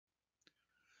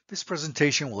This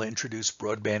presentation will introduce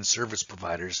broadband service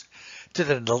providers to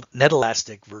the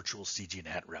netElastic virtual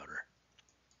CGNAT router.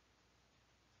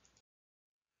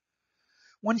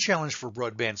 One challenge for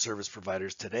broadband service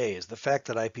providers today is the fact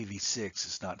that IPv6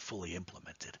 is not fully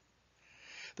implemented.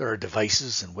 There are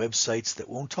devices and websites that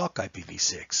won't talk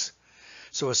IPv6,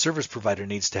 so a service provider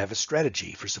needs to have a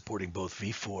strategy for supporting both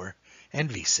v4 and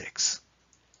v6.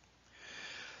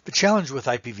 The challenge with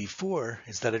IPv4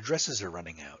 is that addresses are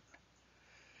running out.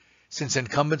 Since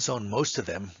incumbents own most of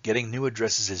them, getting new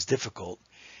addresses is difficult,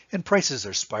 and prices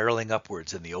are spiraling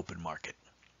upwards in the open market.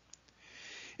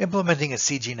 Implementing a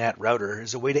CGNAT router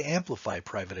is a way to amplify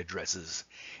private addresses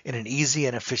in an easy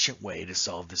and efficient way to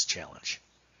solve this challenge.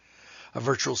 A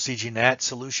virtual CGNAT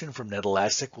solution from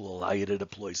netElastic will allow you to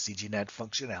deploy CGNAT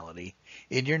functionality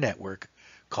in your network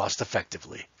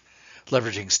cost-effectively,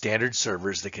 leveraging standard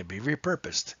servers that can be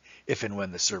repurposed if and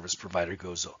when the service provider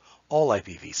goes all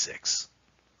IPv6.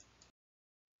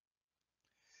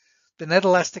 The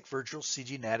netElastic Virtual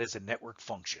CGNAT is a network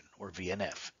function, or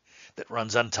VNF, that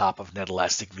runs on top of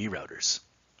netElastic vRouters.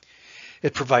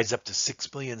 It provides up to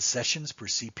 6 million sessions per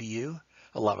CPU,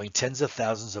 allowing tens of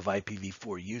thousands of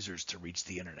IPv4 users to reach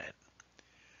the internet.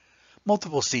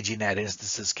 Multiple CGNAT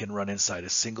instances can run inside a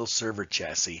single server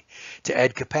chassis to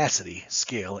add capacity,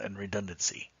 scale, and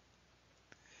redundancy.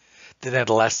 The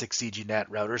netElastic CGNAT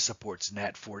router supports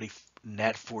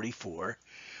NAT44,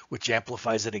 which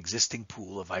amplifies an existing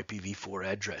pool of IPv4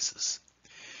 addresses.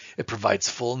 It provides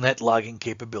full NAT logging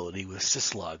capability with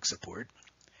syslog support,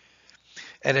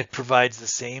 and it provides the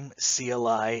same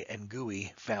CLI and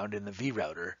GUI found in the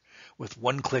vRouter with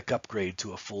one-click upgrade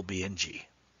to a full BNG.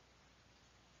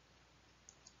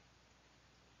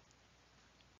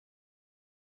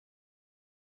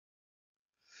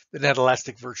 The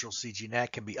netElastic Virtual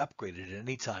CGNAT can be upgraded at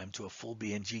any time to a full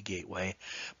BNG gateway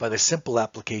by the simple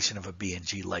application of a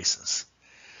BNG license.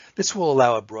 This will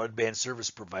allow a broadband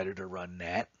service provider to run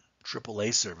NAT,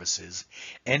 AAA services,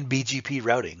 and BGP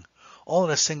routing all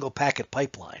in a single packet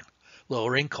pipeline,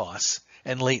 lowering costs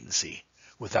and latency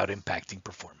without impacting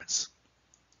performance.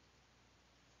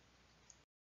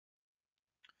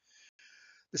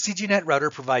 The CGNAT router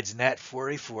provides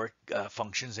NAT44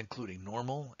 functions including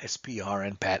normal, SPR,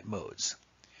 and PAT modes.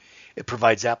 It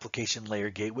provides application layer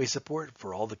gateway support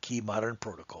for all the key modern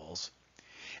protocols,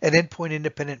 and endpoint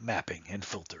independent mapping and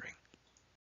filtering.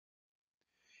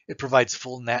 It provides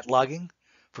full NAT logging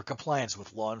for compliance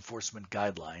with law enforcement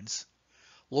guidelines,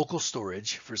 local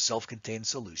storage for self-contained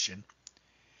solution,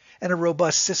 and a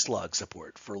robust syslog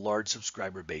support for large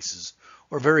subscriber bases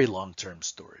or very long-term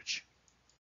storage.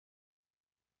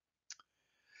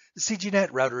 The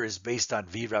CGNAT router is based on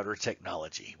vRouter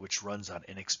technology, which runs on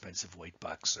inexpensive white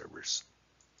box servers.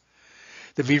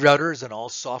 The vRouter is an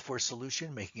all-software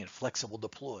solution, making it flexible to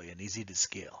deploy and easy to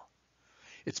scale.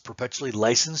 It's perpetually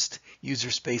licensed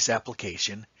user space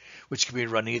application, which can be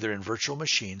run either in virtual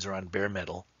machines or on bare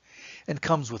metal, and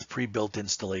comes with pre-built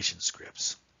installation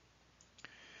scripts.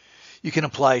 You can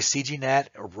apply CGNAT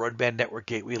or broadband network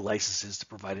gateway licenses to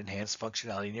provide enhanced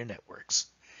functionality in your networks.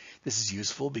 This is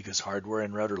useful because hardware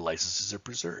and router licenses are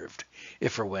preserved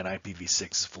if or when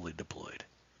IPv6 is fully deployed.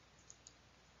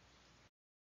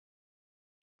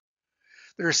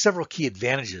 There are several key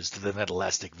advantages to the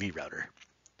netElastic vRouter.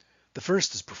 The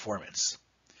first is performance.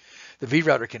 The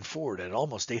vRouter can forward at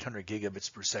almost 800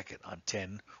 gigabits per second on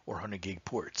 10 or 100 gig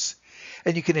ports,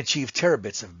 and you can achieve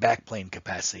terabits of backplane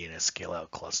capacity in a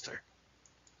scale-out cluster.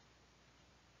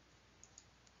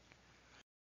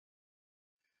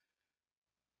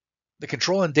 The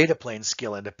control and data planes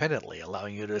scale independently,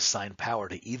 allowing you to assign power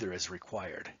to either as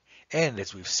required. And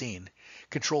as we've seen,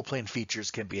 control plane features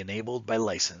can be enabled by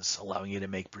license, allowing you to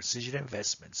make precision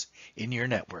investments in your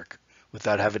network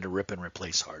without having to rip and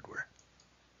replace hardware.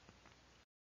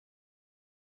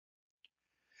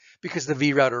 Because the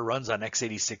vRouter runs on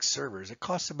x86 servers, it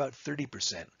costs about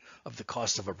 30% of the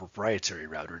cost of a proprietary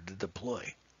router to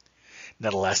deploy.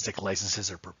 netElastic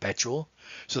licenses are perpetual,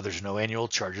 so there's no annual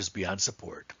charges beyond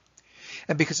support.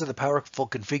 And because of the powerful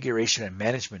configuration and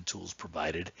management tools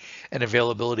provided and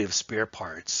availability of spare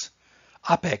parts,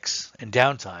 OpEx and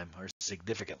downtime are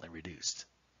significantly reduced.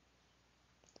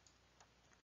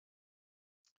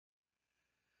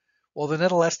 While the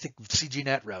netElastic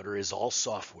CGNAT router is all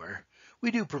software,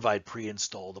 we do provide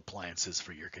pre-installed appliances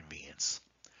for your convenience.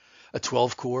 A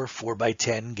 12-core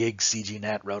 4x10 gig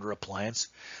CGNAT router appliance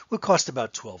would cost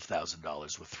about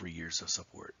 $12,000 with 3 years of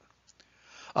support.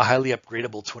 A highly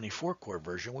upgradable 24-core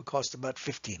version would cost about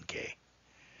 $15,000.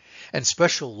 And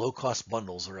special low-cost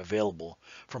bundles are available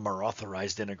from our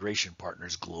authorized integration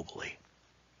partners globally.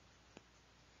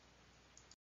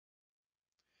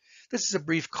 This is a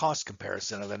brief cost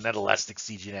comparison of the netElastic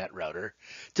CGNAT router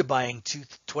to buying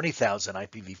 20,000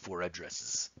 IPv4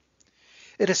 addresses.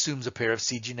 It assumes a pair of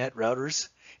CGNAT routers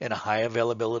in a high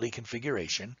availability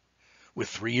configuration with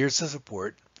 3 years of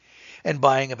support and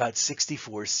buying about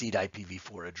 64 seed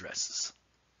IPv4 addresses.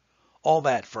 All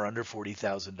that for under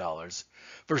 $40,000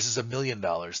 versus $1 million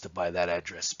to buy that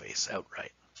address space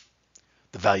outright.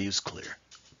 The value is clear.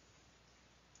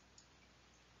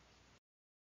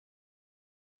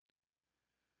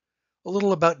 A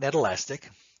little about netElastic.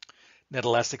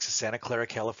 netElastic is a Santa Clara,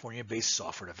 California-based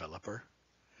software developer.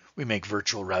 We make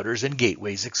virtual routers and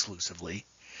gateways exclusively,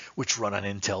 which run on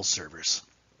Intel servers.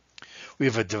 We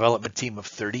have a development team of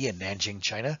 30 in Nanjing,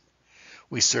 China.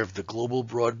 We serve the global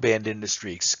broadband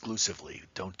industry exclusively.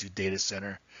 Don't do data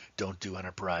center, don't do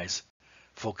enterprise.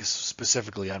 Focus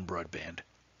specifically on broadband.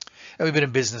 And we've been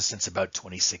in business since about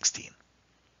 2016.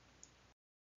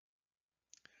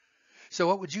 So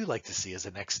what would you like to see as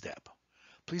a next step?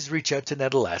 Please reach out to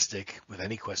netElastic with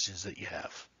any questions that you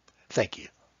have. Thank you.